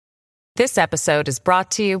This episode is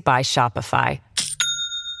brought to you by Shopify.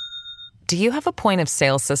 Do you have a point of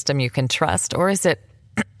sale system you can trust, or is it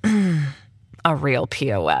a real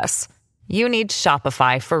POS? You need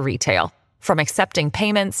Shopify for retail. From accepting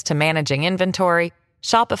payments to managing inventory,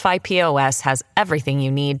 Shopify POS has everything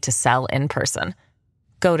you need to sell in person.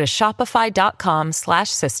 Go to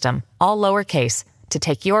shopify.com/system, all lowercase, to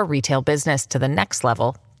take your retail business to the next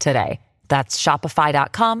level today. That's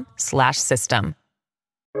shopify.com/system.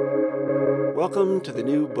 Welcome to the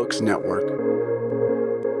New Books Network.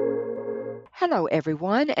 Hello,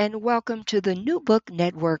 everyone, and welcome to the New Book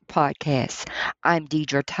Network podcast. I'm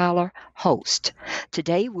Deidre Tyler, host.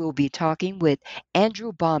 Today, we'll be talking with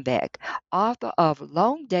Andrew Bombeck, author of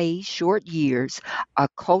Long Days, Short Years, A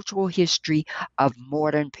Cultural History of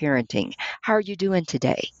Modern Parenting. How are you doing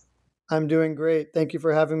today? I'm doing great. Thank you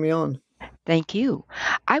for having me on. Thank you.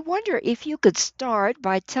 I wonder if you could start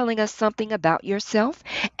by telling us something about yourself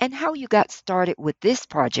and how you got started with this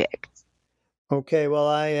project. Okay, well,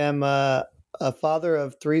 I am a father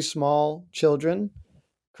of three small children,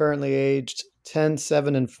 currently aged 10,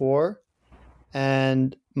 7, and 4.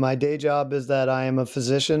 And my day job is that I am a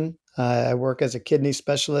physician. I work as a kidney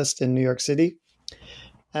specialist in New York City.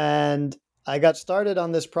 And I got started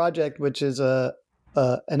on this project, which is an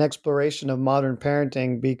exploration of modern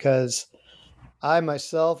parenting, because I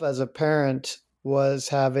myself, as a parent, was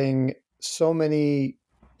having so many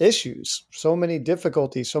issues, so many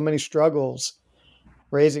difficulties, so many struggles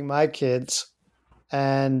raising my kids.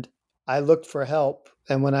 And I looked for help.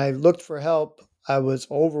 And when I looked for help, I was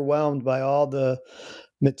overwhelmed by all the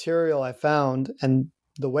material I found. And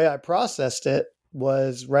the way I processed it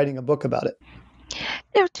was writing a book about it.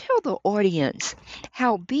 Now, tell the audience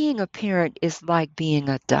how being a parent is like being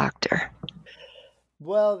a doctor.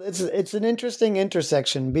 Well, it's an interesting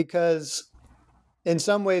intersection, because in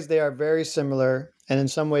some ways they are very similar, and in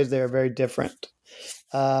some ways they are very different.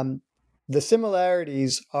 The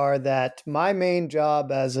similarities are that my main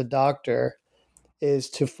job as a doctor is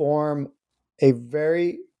to form a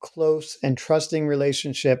very close and trusting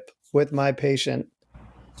relationship with my patient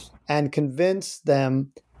and convince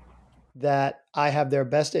them that I have their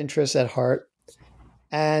best interests at heart,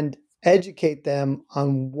 and educate them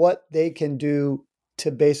on what they can do to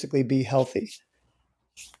basically be healthy.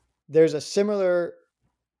 There's a similar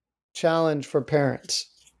challenge for parents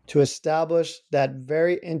to establish that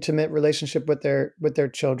very intimate relationship with their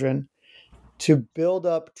children, to build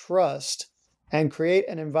up trust and create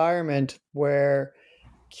an environment where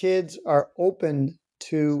kids are open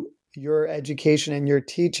to your education and your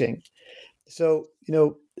teaching. So,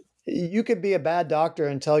 you could be a bad doctor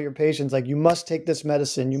and tell your patients, like, you must take this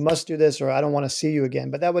medicine, you must do this, or I don't want to see you again.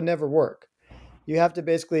 But that would never work. You have to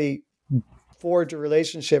basically forge a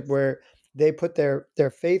relationship where they put their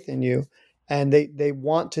faith in you, and they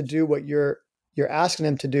want to do what you're asking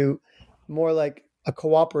them to do, more like a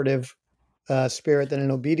cooperative spirit than an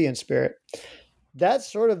obedient spirit.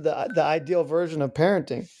 That's sort of the ideal version of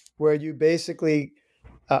parenting, where you basically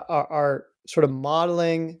are sort of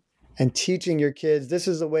modeling and teaching your kids, this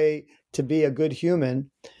is the way to be a good human.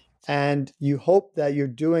 And you hope that you're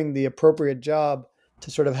doing the appropriate job to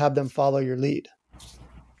sort of have them follow your lead.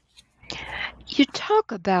 You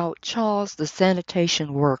talk about Charles the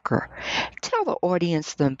sanitation worker. Tell the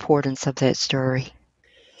audience the importance of that story.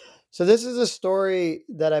 So this is a story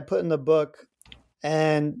that I put in the book.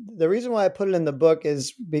 And the reason why I put it in the book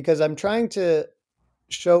is because I'm trying to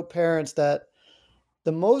show parents that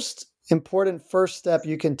the most important first step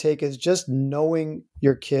you can take is just knowing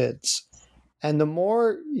your kids. And the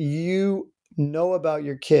more you know about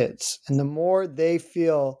your kids, and the more they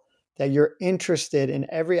feel that you're interested in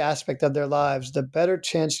every aspect of their lives, the better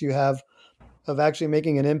chance you have of actually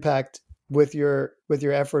making an impact with your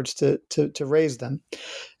efforts to raise them.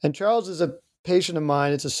 And Charles is a patient of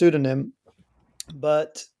mine. It's a pseudonym,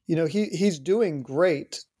 but he's doing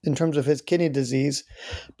great in terms of his kidney disease,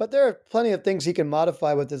 but there are plenty of things he can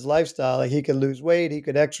modify with his lifestyle. Like, he could lose weight, he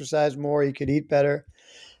could exercise more, he could eat better.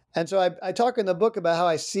 And so I talk in the book about how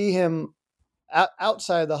I see him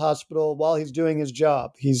outside of the hospital while he's doing his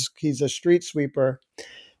job. He's a street sweeper.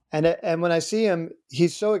 And when I see him,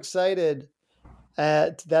 he's so excited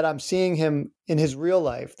that I'm seeing him in his real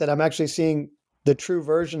life, that I'm actually seeing the true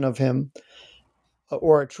version of him,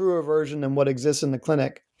 or a truer version than what exists in the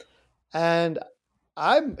clinic. And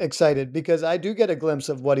I'm excited because I do get a glimpse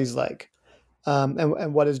of what he's like,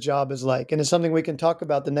 and what his job is like. And it's something we can talk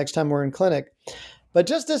about the next time we're in clinic. But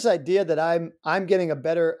just this idea that I'm getting a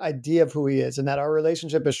better idea of who he is, and that our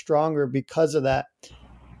relationship is stronger because of that,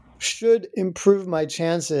 should improve my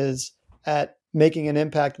chances at making an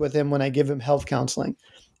impact with him when I give him health counseling.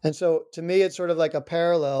 And so to me, it's sort of like a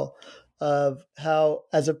parallel of how,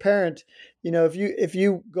 as a parent, if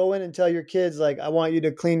you go in and tell your kids, like, I want you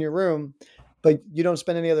to clean your room, but you don't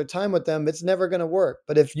spend any other time with them, it's never going to work.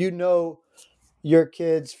 But if you know your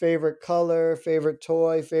kid's favorite color, favorite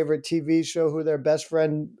toy, favorite TV show, who their best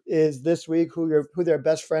friend is this week, who their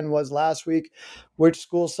best friend was last week, which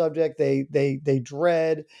school subject they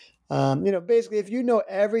dread. Basically, if you know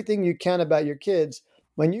everything you can about your kids,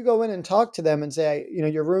 when you go in and talk to them and say,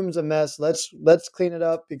 your room's a mess, let's clean it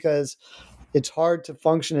up because it's hard to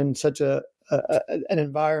function in such an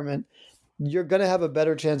environment, you're going to have a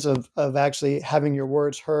better chance of actually having your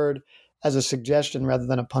words heard as a suggestion rather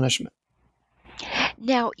than a punishment.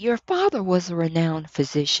 Now, your father was a renowned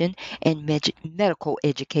physician and medical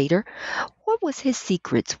educator. What was his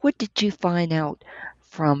secrets? What did you find out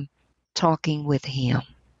from talking with him?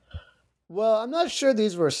 Well, I'm not sure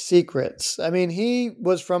these were secrets. I mean, he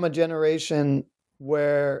was from a generation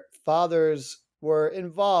where fathers were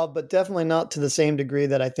involved, but definitely not to the same degree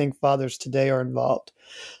that I think fathers today are involved.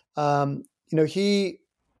 Um, he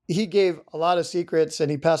gave a lot of secrets and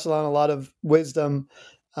he passed along a lot of wisdom.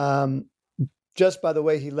 Um, just by the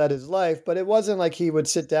way he led his life, but it wasn't like he would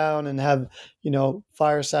sit down and have,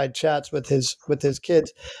 fireside chats with his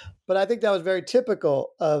kids. But I think that was very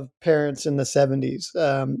typical of parents in the 70s,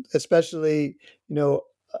 especially,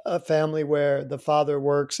 a family where the father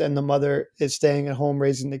works and the mother is staying at home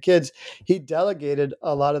raising the kids. He delegated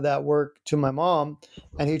a lot of that work to my mom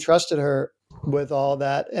and he trusted her with all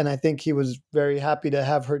that. And I think he was very happy to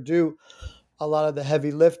have her do a lot of the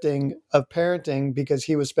heavy lifting of parenting because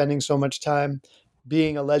he was spending so much time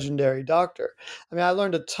being a legendary doctor. I mean, I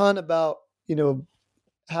learned a ton about,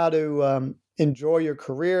 how to enjoy your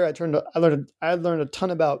career. I learned a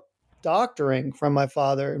ton about doctoring from my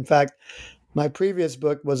father. In fact, my previous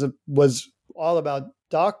book was all about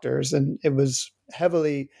doctors, and it was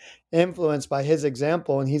heavily influenced by his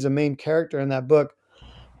example, and he's a main character in that book.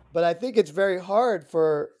 But I think it's very hard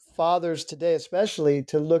for fathers today, especially,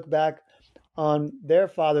 to look back on their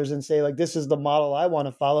fathers and say, like, this is the model I want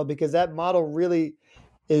to follow, because that model really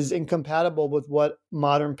is incompatible with what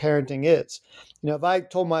modern parenting is. If I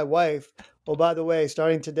told my wife, "Oh, by the way,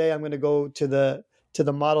 starting today, I'm going to go to the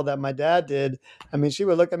model that my dad did," I mean, she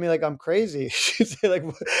would look at me like I'm crazy. She'd say, like,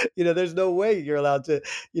 there's no way you're allowed to,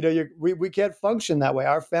 we can't function that way.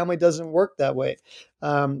 Our family doesn't work that way.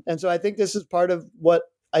 And so I think this is part of what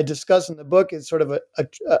I discuss in the book is sort of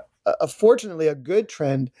a fortunately a good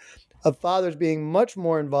trend of fathers being much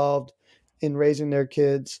more involved in raising their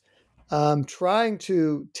kids, trying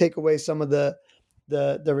to take away some of the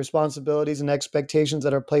responsibilities and expectations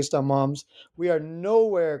that are placed on moms. We are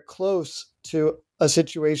nowhere close to a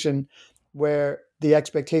situation where the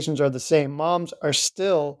expectations are the same. Moms are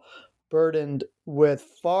still burdened with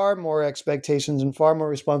far more expectations and far more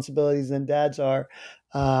responsibilities than dads are.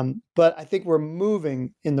 But I think we're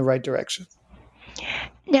moving in the right direction.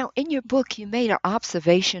 Now, in your book, you made an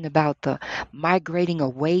observation about the migrating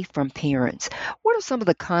away from parents. What are some of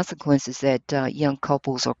the consequences that young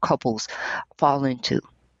couples fall into?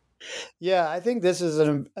 Yeah, I think this is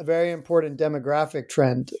a very important demographic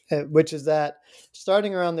trend, which is that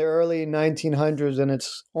starting around the early 1900s, and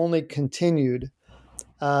it's only continued,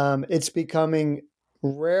 it's becoming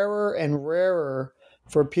rarer and rarer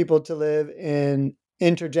for people to live in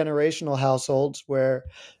intergenerational households where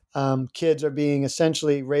kids are being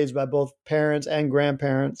essentially raised by both parents and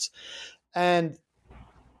grandparents. And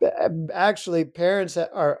actually, parents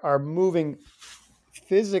are moving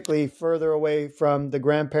physically further away from the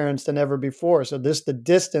grandparents than ever before. So the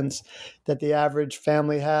distance that the average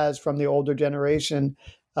family has from the older generation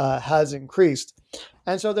has increased.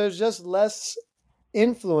 And so there's just less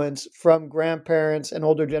influence from grandparents and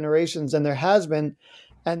older generations than there has been.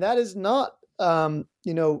 And that is not,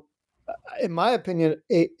 in my opinion,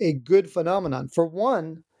 a good phenomenon. For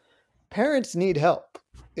one, parents need help.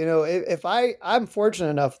 If I'm fortunate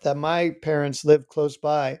enough that my parents live close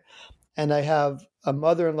by, and I have a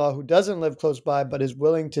mother-in-law who doesn't live close by but is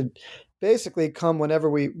willing to basically come whenever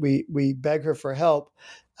we beg her for help,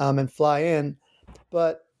 and fly in.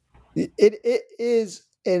 But it is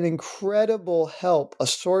an incredible help, a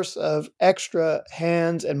source of extra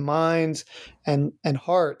hands and minds and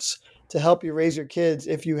hearts to help you raise your kids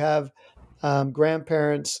if you have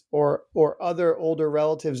grandparents or other older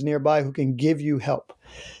relatives nearby who can give you help.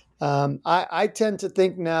 I tend to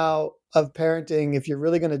think now of parenting, if you're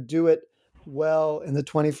really going to do it well in the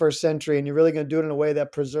 21st century and you're really going to do it in a way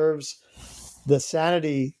that preserves the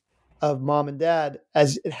sanity of mom and dad,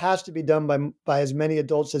 as it has to be done by as many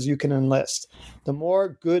adults as you can enlist. The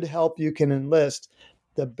more good help you can enlist,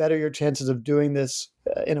 the better your chances of doing this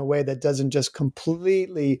in a way that doesn't just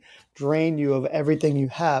completely drain you of everything you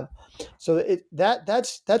have. So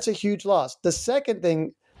that's a huge loss. The second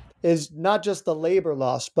thing is not just the labor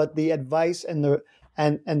loss, but the advice and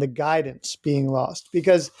the guidance being lost,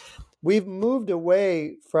 because we've moved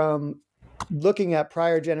away from looking at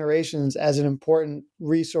prior generations as an important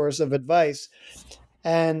resource of advice,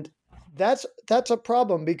 and that's a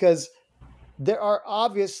problem, because there are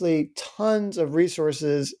obviously tons of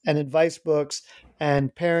resources and advice books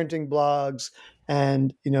and parenting blogs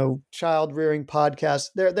and child rearing podcasts.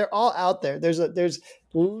 They're all out there. There's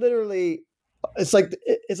literally, it's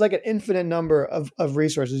like an infinite number of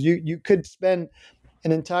resources. You could spend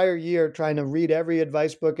an entire year trying to read every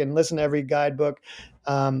advice book and listen to every guidebook,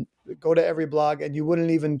 go to every blog, and you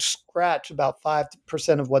wouldn't even scratch about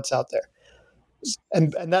 5% of what's out there.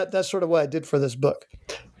 And that's sort of what I did for this book.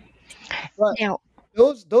 But Now,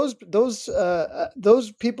 those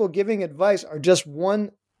people giving advice are just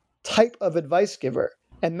one type of advice giver,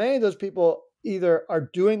 and many of those people either are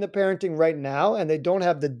doing the parenting right now and they don't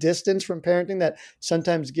have the distance from parenting that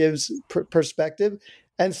sometimes gives perspective,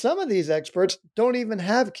 and some of these experts don't even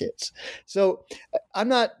have kids. So I'm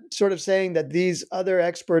not sort of saying that these other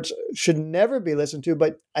experts should never be listened to,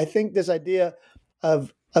 but I think this idea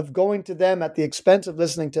of going to them at the expense of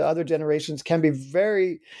listening to other generations can be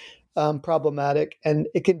very problematic, and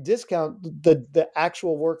it can discount the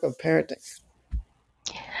actual work of parenting.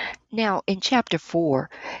 now in chapter 4,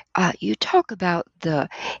 you talk about the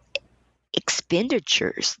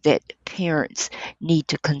expenditures that parents need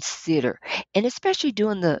to consider, and especially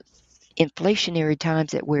during the inflationary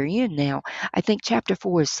times that we're in now, I think chapter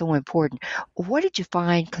 4 is so important. What did you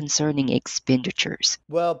find concerning expenditures?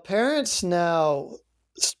 Well, parents now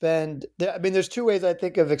there's two ways I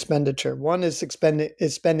think of expenditure. One is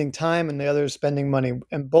spending time, and the other is spending money,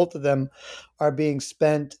 and both of them are being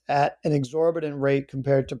spent at an exorbitant rate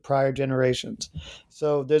compared to prior generations.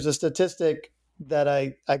 So there's a statistic that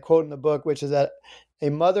I quote in the book, which is that a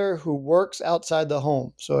mother who works outside the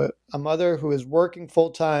home, so a mother who is working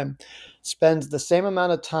full time, spends the same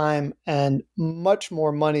amount of time and much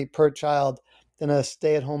more money per child than a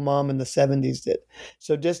stay-at-home mom in the 70s did.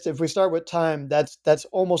 So just if we start with time, that's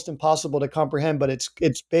almost impossible to comprehend, but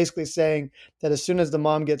it's basically saying that as soon as the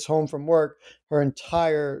mom gets home from work, her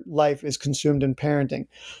entire life is consumed in parenting.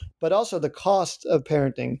 But also the cost of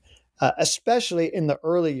parenting, especially in the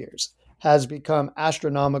early years, has become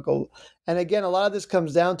astronomical. And again, a lot of this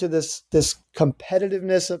comes down to this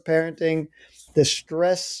competitiveness of parenting, the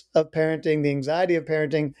stress of parenting, the anxiety of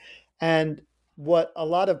parenting, and what a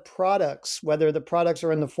lot of products, whether the products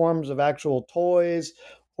are in the forms of actual toys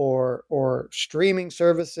or streaming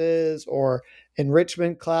services or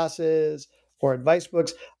enrichment classes or advice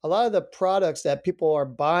books, a lot of the products that people are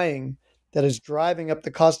buying that is driving up the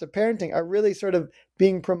cost of parenting are really sort of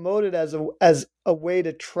being promoted as a way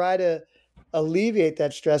to try to alleviate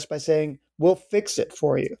that stress by saying, we'll fix it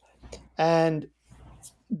for you. And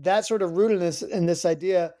that sort of rooted in this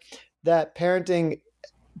idea that parenting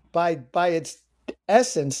by its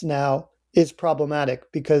essence now is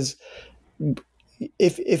problematic, because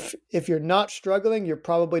if you're not struggling, you're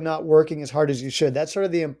probably not working as hard as you should. That's sort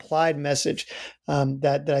of the implied message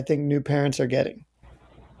that I think new parents are getting.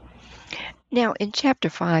 Now, in chapter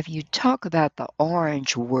 5, you talk about the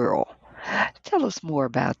orange whirl. Tell us more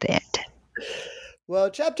about that. Well,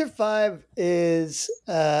 chapter 5 is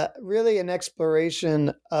really an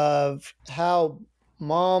exploration of how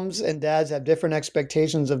moms and dads have different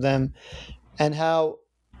expectations of them, and how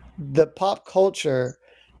the pop culture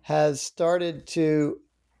has started to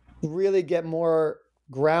really get more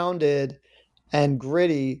grounded and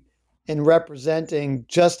gritty in representing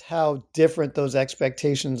just how different those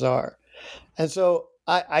expectations are. And so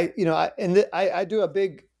I do a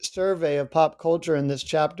big survey of pop culture in this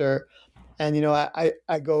chapter, and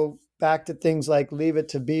I go back to things like Leave It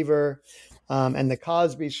to Beaver, and the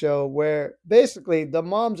Cosby Show, where basically the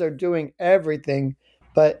moms are doing everything,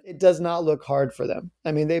 but it does not look hard for them.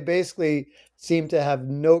 I mean, they basically seem to have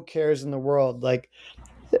no cares in the world. Like,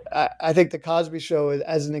 I think the Cosby Show,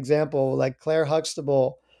 as an example, like Claire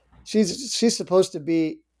Huxtable, she's supposed to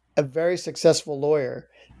be a very successful lawyer,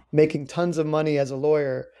 making tons of money as a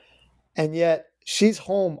lawyer, and yet she's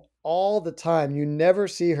home all the time. You never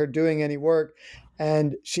see her doing any work,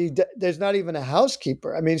 and there's not even a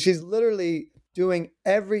housekeeper. I mean, she's literally doing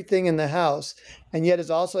everything in the house, and yet is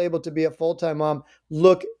also able to be a full-time mom,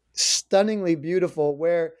 look stunningly beautiful,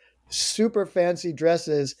 wear super fancy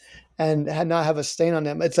dresses, and not have a stain on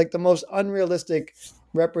them. It's like the most unrealistic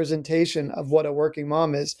representation of what a working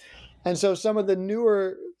mom is. And so some of the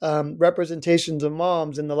newer representations of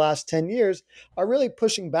moms in the last 10 years are really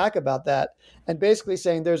pushing back about that, and basically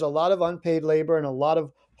saying there's a lot of unpaid labor and a lot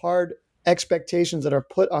of hard expectations that are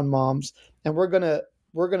put on moms, and we're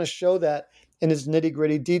gonna show that in its nitty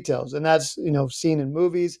gritty details, and that's seen in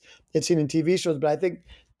movies, it's seen in TV shows, but I think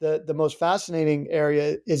the most fascinating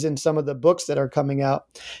area is in some of the books that are coming out.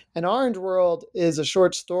 And Orange World is a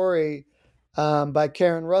short story by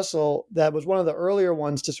Karen Russell that was one of the earlier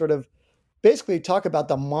ones to sort of basically talk about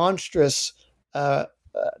the monstrous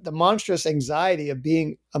anxiety of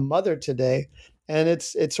being a mother today. And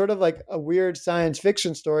it's sort of like a weird science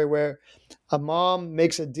fiction story where a mom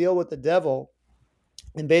makes a deal with the devil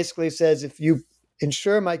and basically says, if you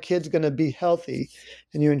ensure my kid's going to be healthy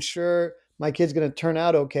and you ensure my kid's going to turn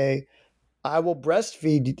out okay, I will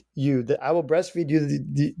breastfeed you. I will breastfeed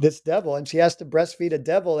you this devil. And she has to breastfeed a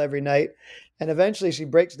devil every night. And eventually she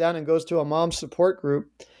breaks down and goes to a mom support group.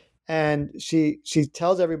 And she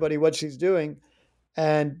tells everybody what she's doing.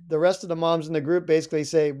 And the rest of the moms in the group basically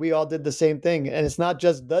say, we all did the same thing. And it's not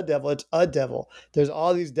just the devil, it's a devil. There's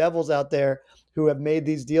all these devils out there who have made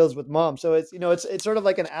these deals with moms. So it's sort of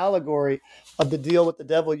like an allegory of the deal with the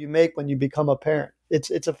devil you make when you become a parent.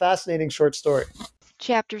 It's a fascinating short story.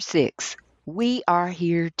 Chapter 6, We Are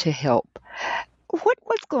Here to Help.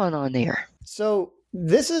 What's going on there? So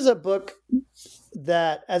this is a book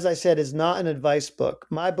that, as I said, is not an advice book.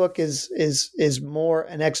 My book is more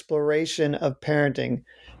an exploration of parenting.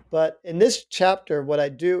 But in this chapter, what I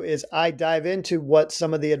do is I dive into what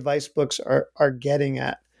some of the advice books are getting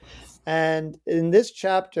at. And in this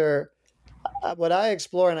chapter, what I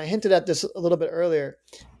explore, and I hinted at this a little bit earlier,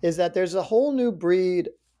 is that there's a whole new breed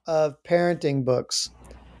of parenting books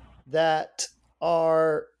that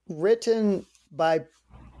are written by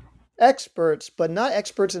experts, but not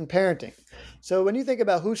experts in parenting. So when you think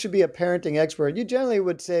about who should be a parenting expert, you generally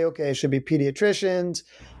would say, okay, it should be pediatricians,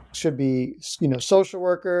 should be, social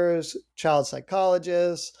workers, child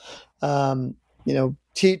psychologists,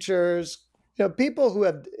 teachers, people who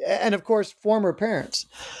have, and of course, former parents.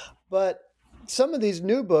 But some of these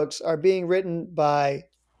new books are being written by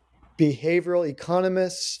behavioral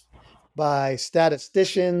economists, by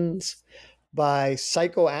statisticians, by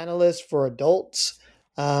psychoanalysts for adults.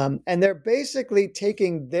 And they're basically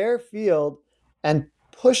taking their field and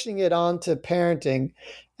pushing it onto parenting.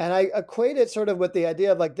 And I equate it sort of with the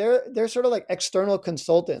idea of like they're sort of like external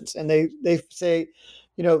consultants, and they say,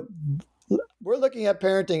 we're looking at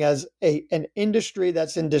parenting as an industry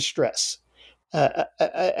that's in distress,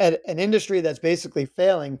 an industry that's basically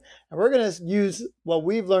failing, and we're going to use what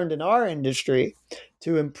we've learned in our industry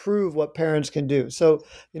to improve what parents can do. So,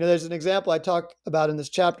 there's an example I talk about in this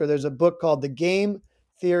chapter. There's a book called The Game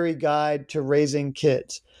Theory Guide to Raising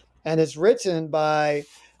Kids, and it's written by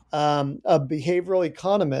a behavioral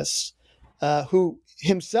economist who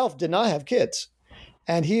himself did not have kids.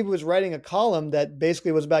 And he was writing a column that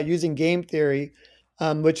basically was about using game theory,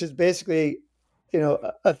 which is basically,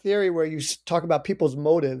 a theory where you talk about people's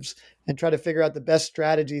motives and try to figure out the best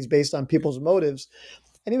strategies based on people's motives.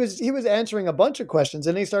 And he was answering a bunch of questions,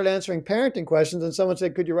 and he started answering parenting questions. And someone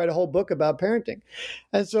said, could you write a whole book about parenting?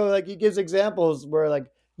 And so he gives examples where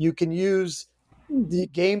you can use the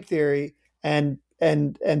game theory and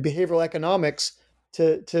behavioral economics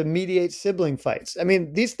to mediate sibling fights. I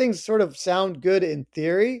mean, these things sort of sound good in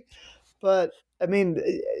theory, but I mean,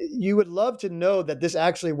 you would love to know that this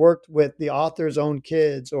actually worked with the author's own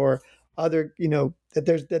kids or other,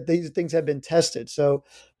 that these things have been tested. So,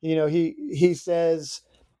 he says,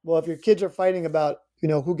 well, if your kids are fighting about,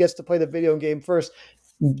 who gets to play the video game first,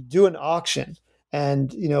 do an auction.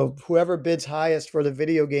 And, whoever bids highest for the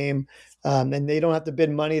video game, and they don't have to bid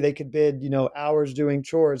money, they could bid, hours doing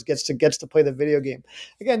chores, gets to play the video game.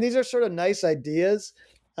 Again, these are sort of nice ideas,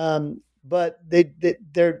 but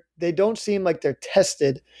they don't seem like they're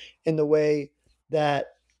tested in the way that,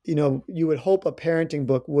 you would hope a parenting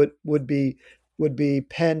book would be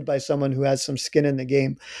penned by someone who has some skin in the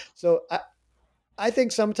game. So I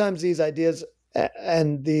think sometimes these ideas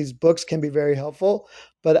and these books can be very helpful,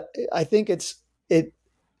 but I think it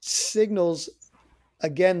signals,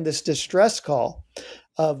 again, this distress call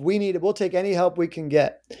of we'll take any help we can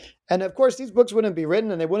get. And of course, these books wouldn't be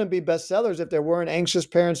written and they wouldn't be bestsellers if there weren't anxious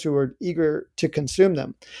parents who were eager to consume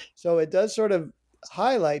them. So it does sort of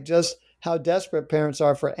highlight just how desperate parents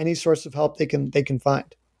are for any source of help they can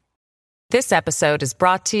find. This episode is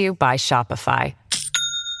brought to you by Shopify.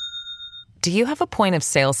 Do you have a point of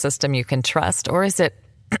sale system you can trust, or is it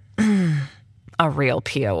a real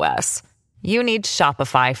POS? You need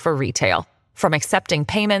Shopify for retail. From accepting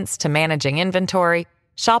payments to managing inventory,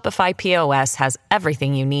 Shopify POS has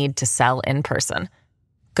everything you need to sell in person.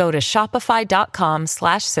 Go to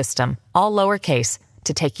shopify.com/system, all lowercase,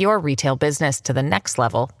 to take your retail business to the next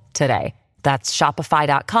level today. That's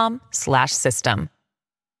shopify.com/system.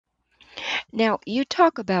 Now, you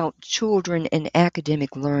talk about children and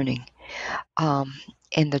academic learning um,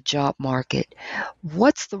 in the job market.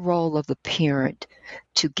 What's the role of the parent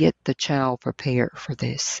to get the child prepared for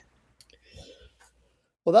this?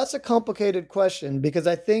 Well, that's a complicated question because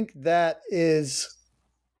I think that is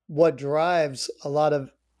what drives a lot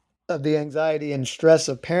of the anxiety and stress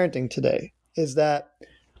of parenting today is that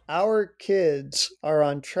our kids are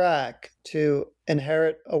on track to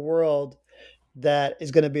inherit a world that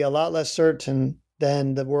is going to be a lot less certain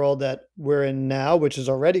than the world that we're in now, which is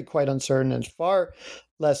already quite uncertain and far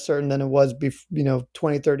less certain than it was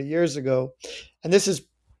 20, 30 years ago. And this is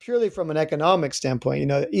purely from an economic standpoint.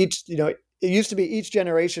 It used to be each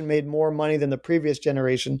generation made more money than the previous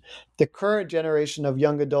generation. The current generation of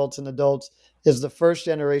young adults and adults is the first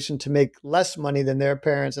generation to make less money than their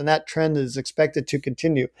parents, and that trend is expected to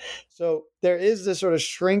continue. So there is this sort of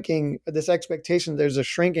shrinking, this expectation there's a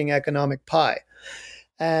shrinking economic pie.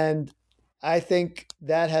 And I think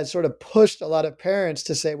that has sort of pushed a lot of parents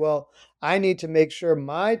to say, well, I need to make sure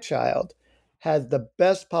my child has the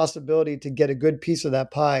best possibility to get a good piece of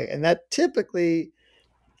that pie. And that typically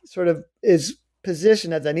sort of is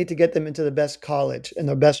positioned as I need to get them into the best college and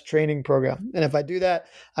the best training program. And if I do that,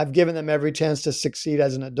 I've given them every chance to succeed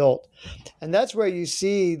as an adult. And that's where you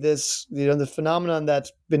see this, the phenomenon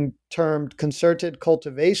that's been termed concerted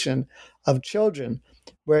cultivation of children,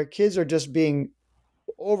 where kids are just being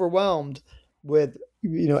overwhelmed with,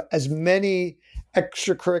 as many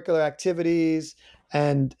extracurricular activities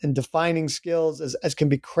and defining skills as can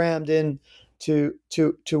be crammed in to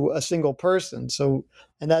a single person. So,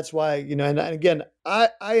 and that's why, and again, I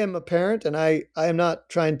am a parent and I am not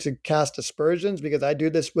trying to cast aspersions because I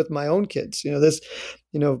do this with my own kids.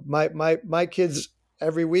 My kids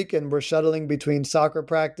every weekend we're shuttling between soccer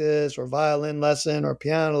practice or violin lesson or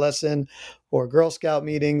piano lesson or Girl Scout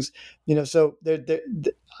meetings, so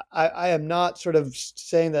I am not sort of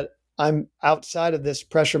saying that I'm outside of this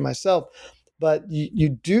pressure myself, but you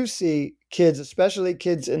do see kids, especially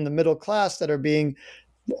kids in the middle class, that are being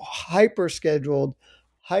hyper scheduled,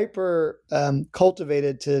 hyper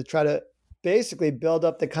cultivated to try to basically build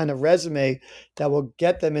up the kind of resume that will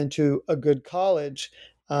get them into a good college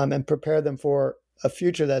and prepare them for a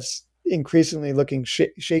future that's increasingly looking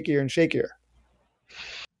shakier and shakier.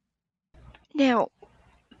 Now,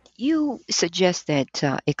 you suggest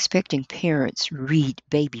that expecting parents read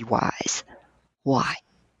Baby Wise. Why?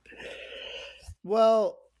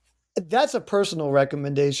 Well, that's a personal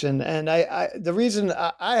recommendation, and the reason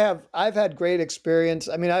I've had great experience.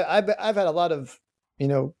 I mean, I've had a lot of,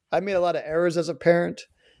 I made a lot of errors as a parent,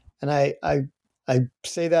 and I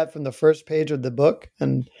say that from the first page of the book,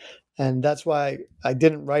 and that's why I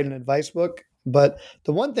didn't write an advice book. But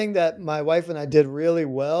the one thing that my wife and I did really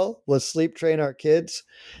well was sleep train our kids,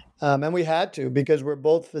 and we had to because we're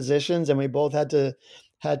both physicians, and we both had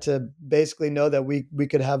to basically know that we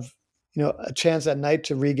could have a chance at night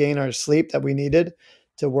to regain our sleep that we needed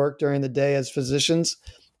to work during the day as physicians.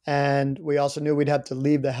 And we also knew we'd have to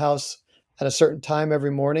leave the house at a certain time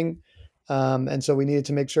every morning. And so we needed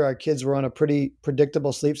to make sure our kids were on a pretty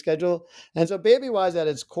predictable sleep schedule. And so Baby Wise at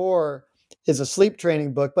its core is a sleep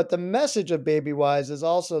training book. But the message of Baby Wise is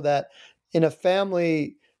also that in a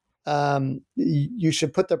family, you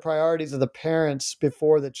should put the priorities of the parents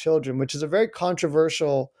before the children, which is a very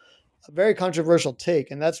controversial take,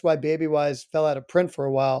 and that's why Baby Wise fell out of print for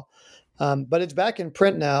a while. But it's back in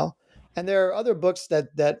print now, and there are other books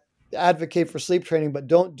that advocate for sleep training, but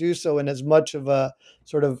don't do so in as much of a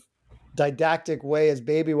sort of didactic way as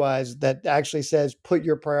Baby Wise, that actually says put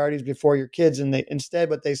your priorities before your kids, and instead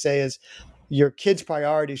what they say is your kids'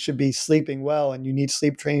 priority should be sleeping well, and you need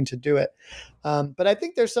sleep training to do it. But I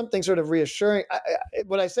think there's something sort of reassuring.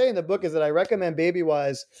 What I say in the book is that I recommend Baby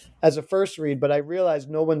Wise as a first read, but I realize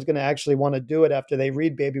no one's going to actually want to do it after they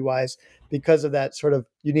read Baby Wise because of that sort of,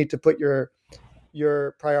 you need to put your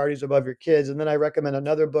priorities above your kids. And then I recommend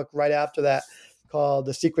another book right after that called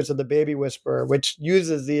The Secrets of the Baby Whisperer, which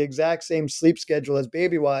uses the exact same sleep schedule as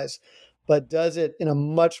Baby Wise, but does it in a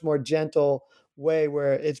much more gentle way,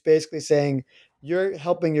 where it's basically saying you're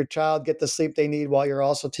helping your child get the sleep they need while you're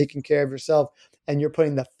also taking care of yourself, and you're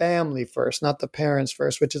putting the family first, not the parents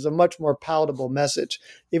first, which is a much more palatable message,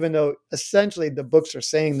 even though essentially the books are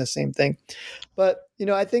saying the same thing. But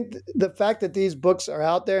I think the fact that these books are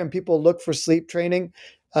out there and people look for sleep training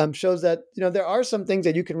shows that there are some things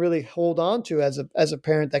that you can really hold on to as a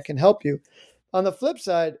parent that can help you. On the flip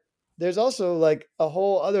side, there's also like a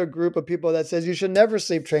whole other group of people that says you should never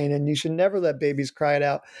sleep train and you should never let babies cry it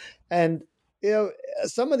out. And,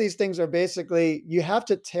 some of these things are basically, you have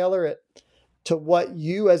to tailor it to what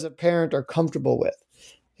you as a parent are comfortable with.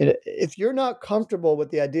 If you're not comfortable with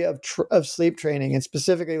the idea of sleep training and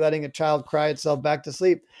specifically letting a child cry itself back to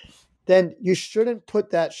sleep, then you shouldn't put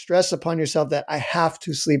that stress upon yourself that I have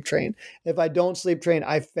to sleep train. If I don't sleep train,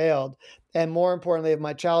 I failed. And more importantly, if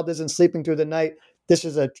my child isn't sleeping through the night, this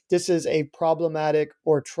is a problematic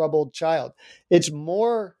or troubled child. It's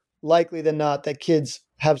more likely than not that kids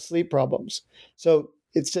have sleep problems. So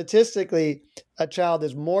it's statistically, a child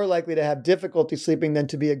is more likely to have difficulty sleeping than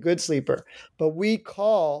to be a good sleeper. But we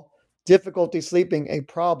call difficulty sleeping a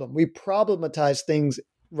problem. We problematize things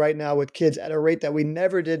right now with kids at a rate that we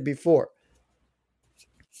never did before.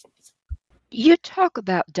 You talk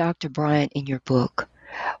about Dr. Bryan in your book.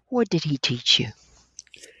 What did he teach you?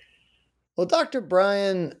 Well, Dr.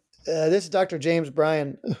 Bryan, this is Dr. James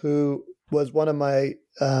Bryan, who was one of my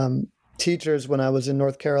teachers when I was in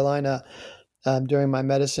North Carolina during my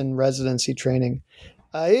medicine residency training.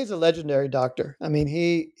 He's a legendary doctor. I mean,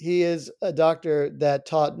 he is a doctor that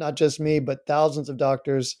taught not just me, but thousands of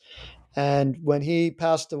doctors. And when he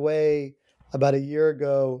passed away about a year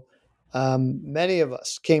ago, many of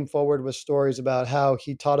us came forward with stories about how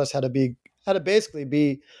he taught us how to basically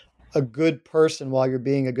be a good person while you're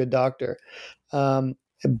being a good doctor, um,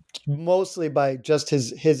 mostly by just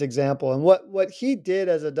his example. And what he did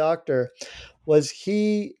as a doctor was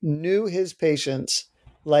he knew his patients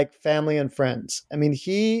like family and friends. I mean,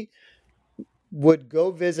 he would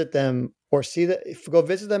go visit them or go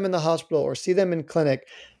visit them in the hospital or see them in clinic,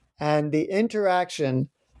 and the interaction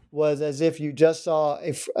was as if you just saw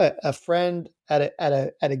a friend at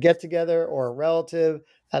a get together or a relative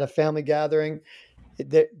at a family gathering.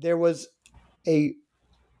 There was a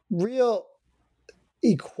real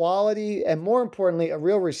equality and, more importantly, a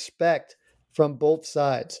real respect from both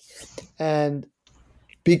sides. And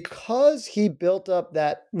because he built up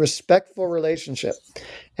that respectful relationship,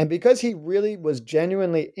 and because he really was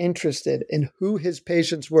genuinely interested in who his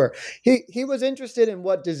patients were, he was interested in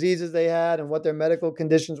what diseases they had and what their medical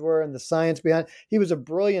conditions were and the science behind. He was a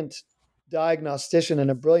brilliant diagnostician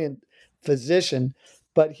and a brilliant physician,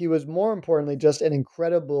 but he was, more importantly, just an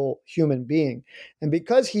incredible human being. And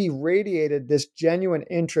because he radiated this genuine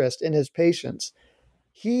interest in his patients,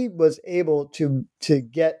 he was able to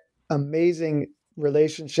get amazing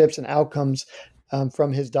relationships and outcomes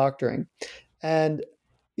from his doctoring. And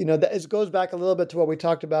it goes back a little bit to what we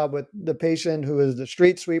talked about with the patient who is the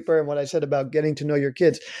street sweeper and what I said about getting to know your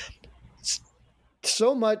kids.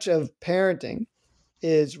 So much of parenting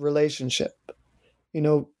is relationship.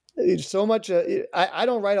 So much. I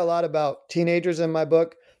don't write a lot about teenagers in my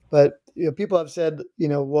book, but people have said,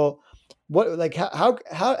 well, what, like,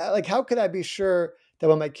 how could I be sure that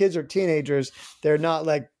when my kids are teenagers, they're not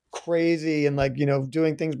like crazy and like,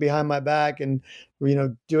 doing things behind my back and,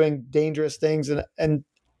 doing dangerous things. And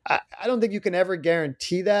I don't think you can ever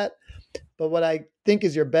guarantee that. But what I think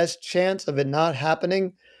is your best chance of it not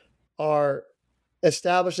happening are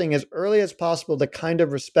establishing as early as possible the kind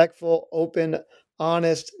of respectful, open,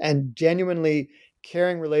 honest, and genuinely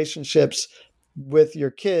caring relationships with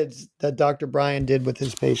your kids that Dr. Bryan did with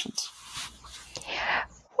his patients.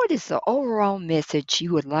 What is the overall message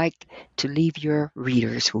you would like to leave your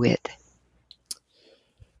readers with?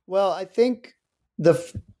 Well, I think the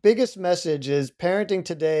biggest message is parenting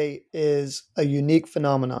today is a unique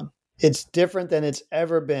phenomenon. It's different than it's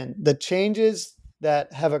ever been. The changes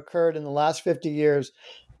that have occurred in the last 50 years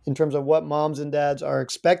in terms of what moms and dads are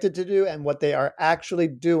expected to do and what they are actually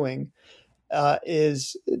doing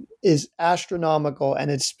is astronomical,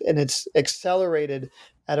 and it's accelerated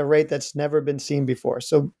at a rate that's never been seen before.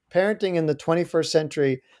 So parenting in the 21st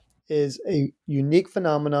century is a unique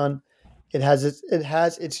phenomenon. It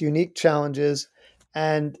has its unique challenges,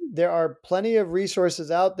 and there are plenty of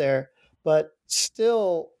resources out there, but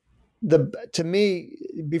still, to me,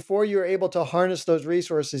 before you're able to harness those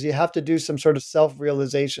resources, you have to do some sort of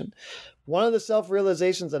self-realization. One of the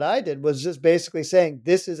self-realizations that I did was just basically saying,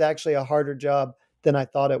 this is actually a harder job than I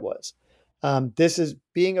thought it was.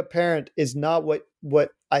 Being a parent is not what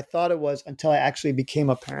I thought it was until I actually became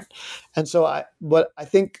a parent. And so what I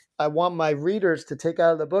think I want my readers to take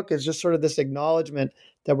out of the book is just sort of this acknowledgement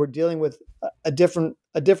that we're dealing with a different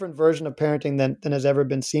version of parenting than has ever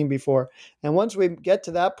been seen before. And once we get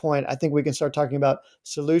to that point, I think we can start talking about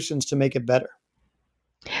solutions to make it better.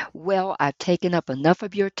 Well, I've taken up enough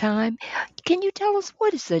of your time. Can you tell us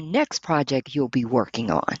what is the next project you'll be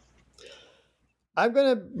working on? I'm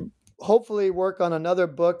going to hopefully work on another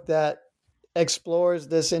book that explores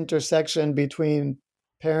this intersection between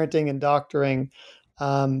parenting and doctoring,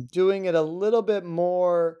 doing it a little bit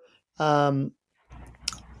more from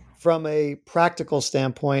a practical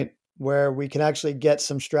standpoint, where we can actually get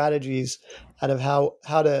some strategies out of how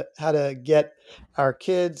to get our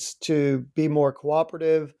kids to be more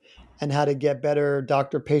cooperative and how to get better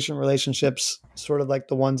doctor-patient relationships, sort of like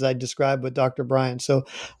the ones I described with Dr. Brian. So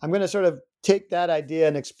I'm going to sort of take that idea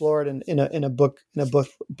and explore it in a book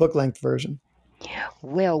length version.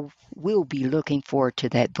 Well, we'll be looking forward to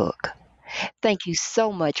that book. Thank you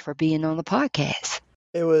so much for being on the podcast.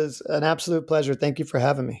 It was an absolute pleasure. Thank you for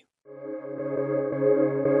having me.